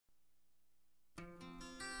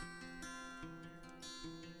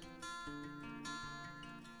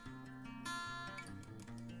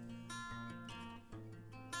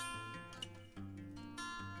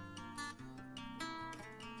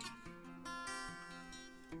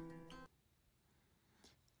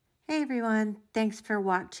everyone, thanks for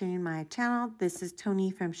watching my channel. This is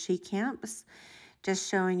Tony from She Camps,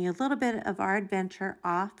 just showing you a little bit of our adventure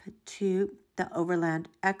off to the Overland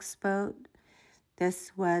Expo.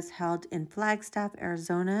 This was held in Flagstaff,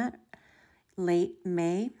 Arizona, late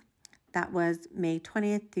May. That was May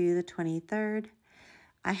 20th through the 23rd.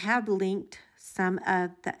 I have linked some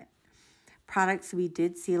of the products we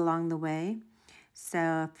did see along the way.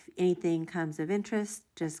 So if anything comes of interest,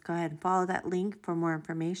 just go ahead and follow that link for more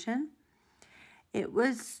information. It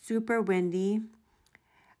was super windy.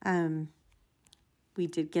 We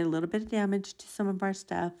did get a little bit of damage to some of our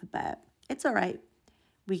stuff, but it's all right.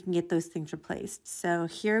 We can get those things replaced. So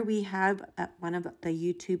here we have one of the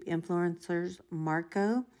YouTube influencers,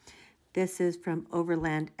 Marco. This is from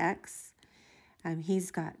Overland X.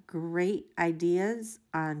 He's got great ideas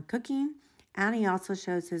on cooking, and he also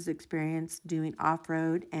shows his experience doing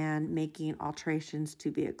off-road and making alterations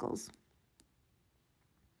to vehicles.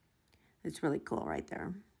 It's really cool right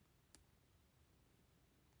there.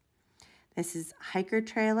 This is hiker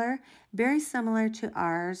trailer, very similar to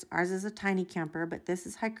ours. Ours is a tiny camper, but this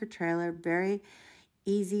is hiker trailer, very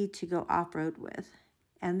easy to go off-road with.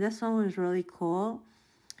 And this one was really cool.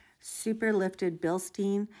 Super lifted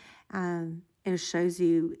Bilstein. It shows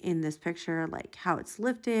you in this picture like how it's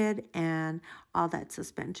lifted and all that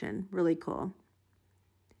suspension. Really cool.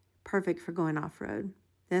 Perfect for going off-road.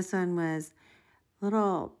 This one was a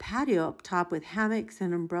little patio up top with hammocks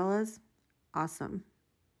and umbrellas. Awesome.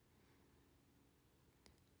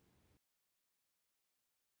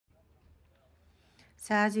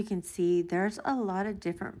 So as you can see, there's a lot of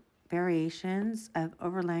different variations of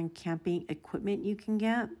overland camping equipment you can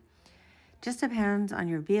get. Just depends on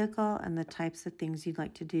your vehicle and the types of things you'd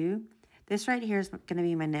like to do. This right here is going to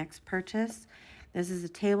be my next purchase. This is a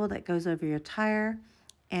table that goes over your tire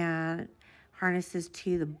and harnesses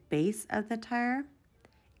to the base of the tire.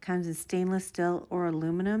 It comes in stainless steel or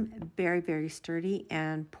aluminum, very, very sturdy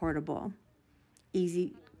and portable.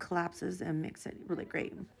 Easy collapses and makes it really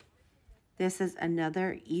great. This is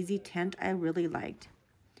another easy tent I really liked.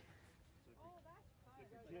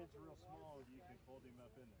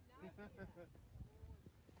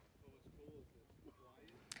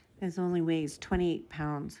 It only weighs 28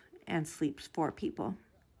 pounds and sleeps 4 people.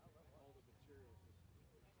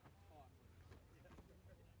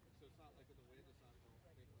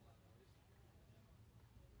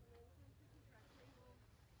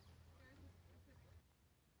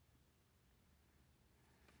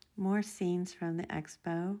 More scenes from the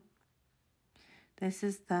expo. This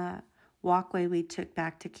is the walkway we took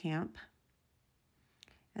back to camp.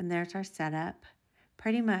 And there's our setup.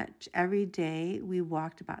 Pretty much every day we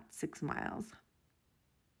walked about 6 miles.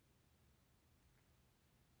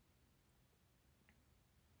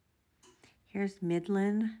 Here's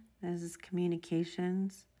Midland. This is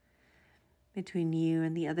communications between you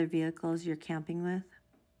and the other vehicles you're camping with.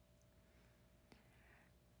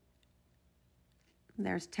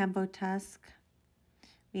 There's Tempo Tusk.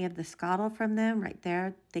 We have the scuttle from them right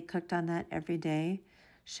there. They cooked on that every day.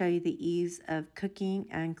 Show you the ease of cooking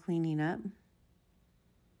and cleaning up.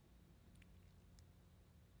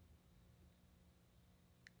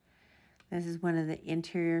 This is one of the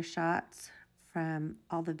interior shots from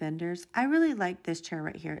all the vendors. I really like this chair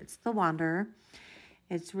right here. It's the Wanderer.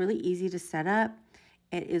 It's really easy to set up.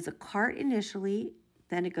 It is a cart initially,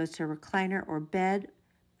 then it goes to a recliner or bed,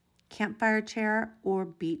 campfire chair, or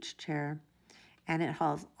beach chair. And it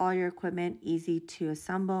hauls all your equipment, easy to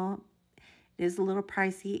assemble. It is a little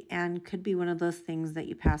pricey and could be one of those things that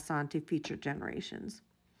you pass on to future generations.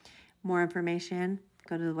 More information,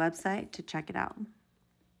 go to the website to check it out.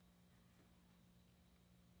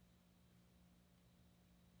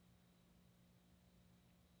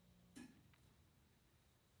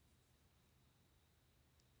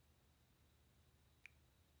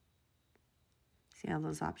 See all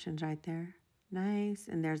those options right there? Nice.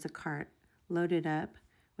 And there's a cart loaded up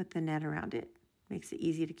with the net around it. Makes it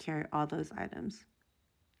easy to carry all those items.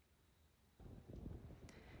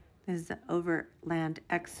 This is the Overland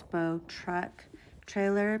Expo truck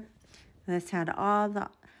trailer. This had all the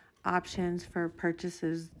options for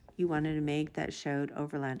purchases you wanted to make that showed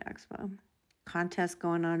Overland Expo. Contest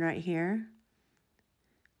going on right here.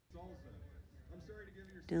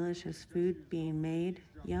 Delicious food being made.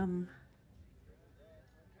 Yum.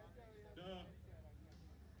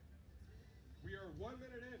 We are 1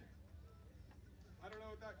 minute in. I don't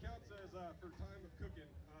know what that counts as for time of cooking.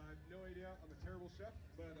 I have no idea. I'm a terrible chef,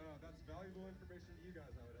 but that's valuable information to you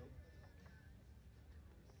guys, I would hope.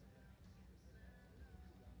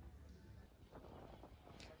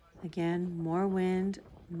 Again, more wind,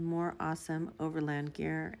 more awesome overland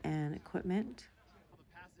gear and equipment. The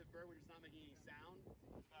passive bird, we're just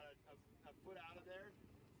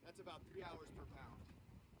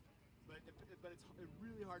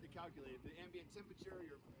really hard to calculate. The ambient temperature,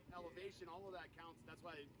 your elevation, all of that counts. That's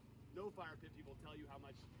why no fire pit people tell you how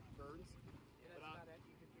much burns. Yeah, that's about it.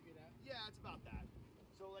 You can figure that. Yeah, it's about that.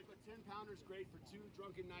 So like a 10 pounder is great for 2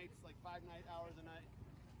 drunken nights, like 5 hours a night,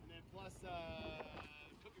 and then plus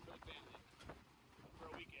cooking for the family for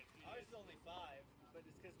a weekend. Ours is only 5, but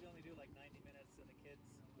it's because we only do like 90 minutes, and the kids,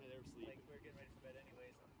 Yeah, they were sleeping. like, we're getting ready for bed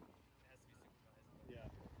anyways, and it has to be supervised. Yeah.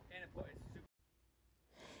 And it's super.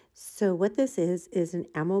 So what this is an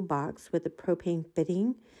ammo box with a propane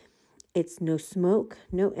fitting. It's no smoke,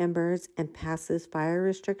 no embers, and passes fire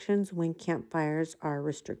restrictions when campfires are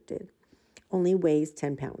restricted. Only weighs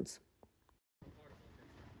 10 pounds. Portable.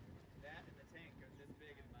 That and the tank are this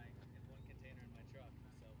big in one container in my truck.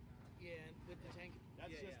 So yeah, and with the tank,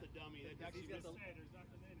 That's just a dummy. That's actually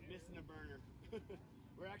missing a burner.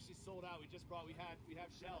 We're actually sold out. We just brought. We have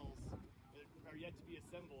shells that are yet to be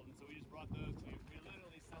assembled, and so we just brought those. We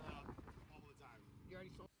literally sell out all the time. You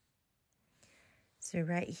already sold. So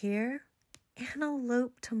right here,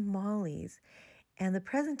 antelope tamales. And the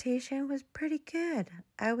presentation was pretty good.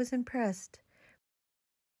 I was impressed.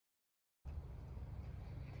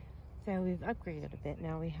 So we've upgraded a bit.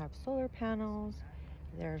 Now we have solar panels.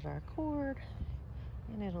 There's our cord.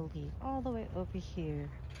 And it'll lead all the way over here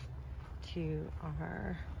to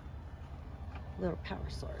our little power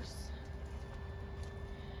source.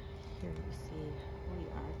 Here you see we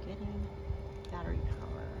are getting battery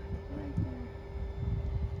power right there.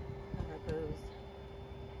 And our booze.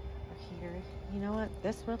 Heater. You know what?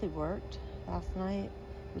 This really worked last night.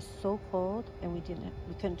 It was so cold and we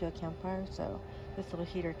couldn't do a campfire, so this little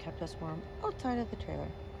heater kept us warm outside of the trailer.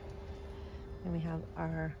 And we have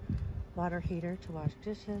our water heater to wash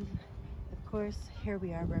dishes. Of course, here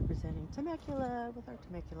we are representing Temecula with our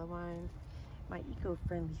Temecula wine. My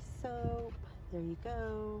eco-friendly soap. There you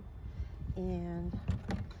go. And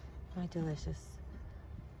my delicious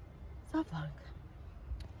soft log.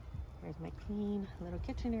 Here's my clean little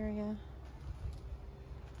kitchen area.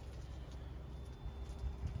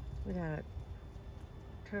 We got a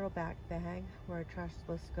turtleback bag where our trash is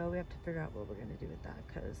supposed to go. We have to figure out what we're going to do with that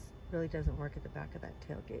because it really doesn't work at the back of that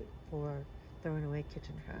tailgate for throwing away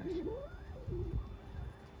kitchen trash.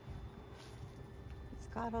 It's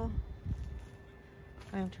got a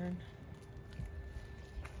lantern,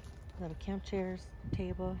 little camp chairs,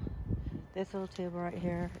 table. This little table right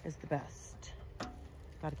here is the best.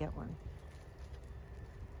 Gotta get one.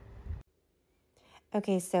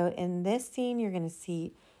 Okay, so in this scene, you're going to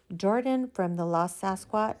see Jordan from the Lost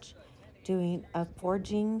Sasquatch doing a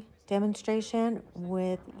forging demonstration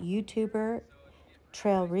with YouTuber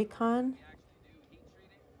Trail Recon.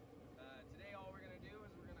 Today all we're going to do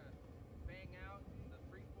is we're going to bang out the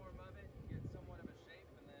free form of it, get somewhat of a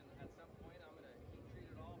shape, and then at some point I'm going to heat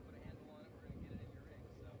treat it all, put a handle on it, we're going to get it in your rig.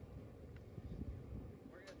 So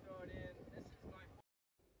we're going to throw it in. This is my...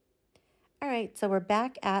 All right, so we're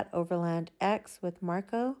back at Overland X with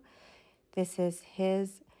Marco. This is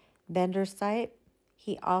his vendor site.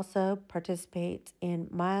 He also participates in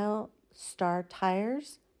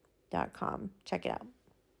milestartires.com. Check it out.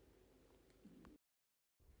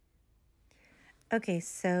 Okay,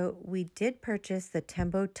 so we did purchase the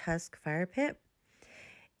Tembo Tusk fire pit.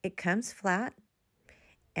 It comes flat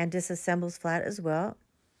and disassembles flat as well.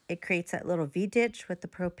 It creates that little V-ditch with the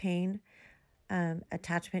propane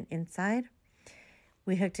attachment inside.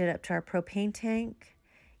 We hooked it up to our propane tank.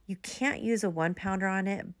 You can't use a 1 pounder on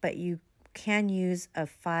it, but you can use a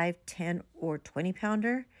 5, 10, or 20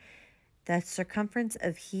 pounder. The circumference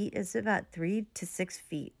of heat is about 3 to 6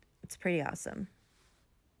 feet. It's pretty awesome.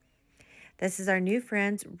 This is our new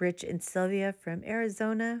friends, Rich and Sylvia from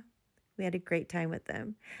Arizona. We had a great time with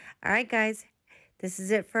them. All right, guys, this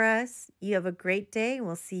is it for us. You have a great day, and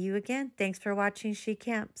we'll see you again. Thanks for watching She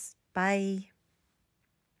Camps. Bye.